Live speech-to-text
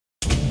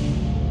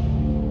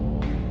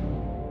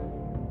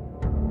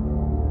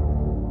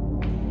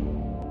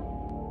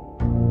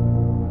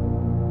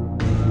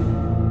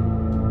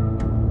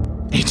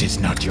is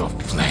not your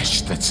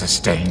flesh that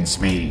sustains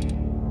me.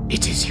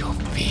 It is your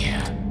fear.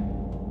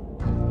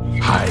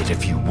 Hide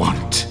if you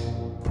want.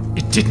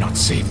 It did not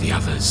save the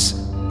others.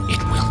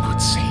 It will not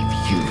save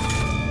you.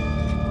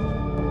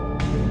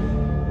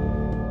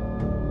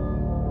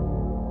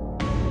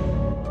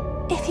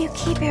 If you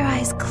keep your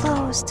eyes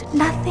closed,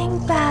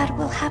 nothing bad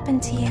will happen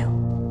to you.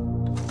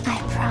 I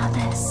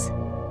promise.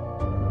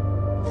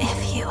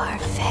 If you are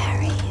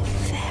very,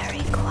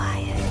 very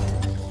quiet,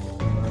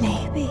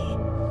 maybe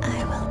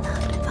I will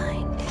not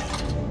find you.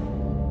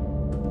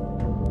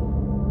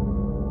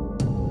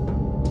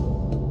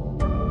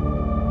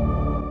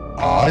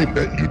 I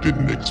bet you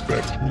didn't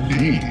expect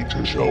me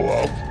to show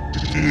up,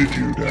 did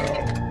you now?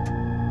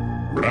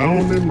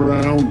 Round and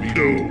round we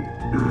go.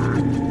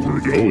 We're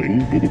going,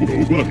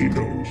 nobody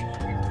knows.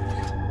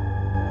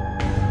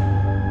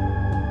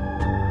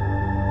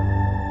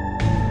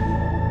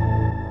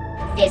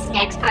 This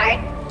next part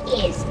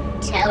is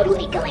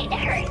totally going to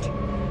hurt.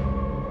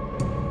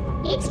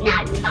 It's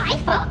not my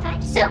fault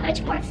I'm so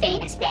much more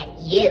famous than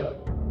you.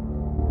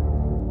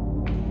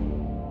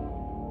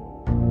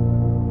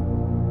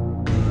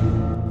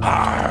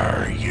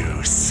 Are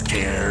you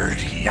scared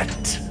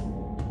yet?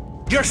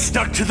 You're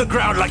stuck to the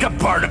ground like a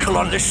barnacle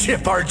on the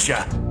ship, aren't you?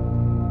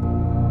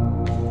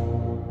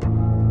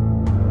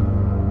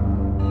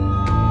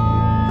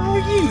 Are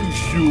you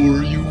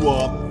sure you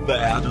want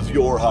that as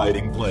your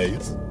hiding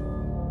place?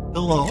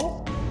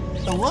 Hello?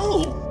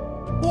 Hello?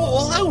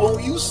 Why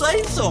won't you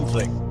say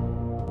something?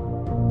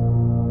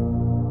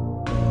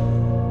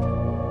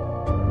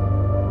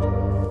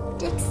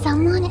 Did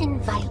someone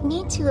invite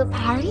me to a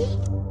party?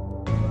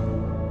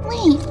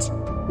 Wait,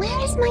 where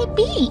is my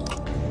beak?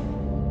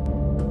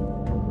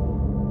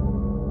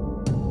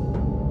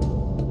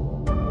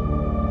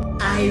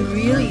 I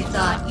really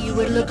thought you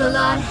would look a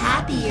lot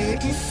happier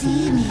to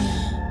see me.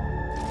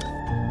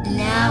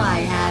 Now I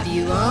have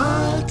you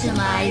all to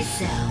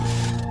myself.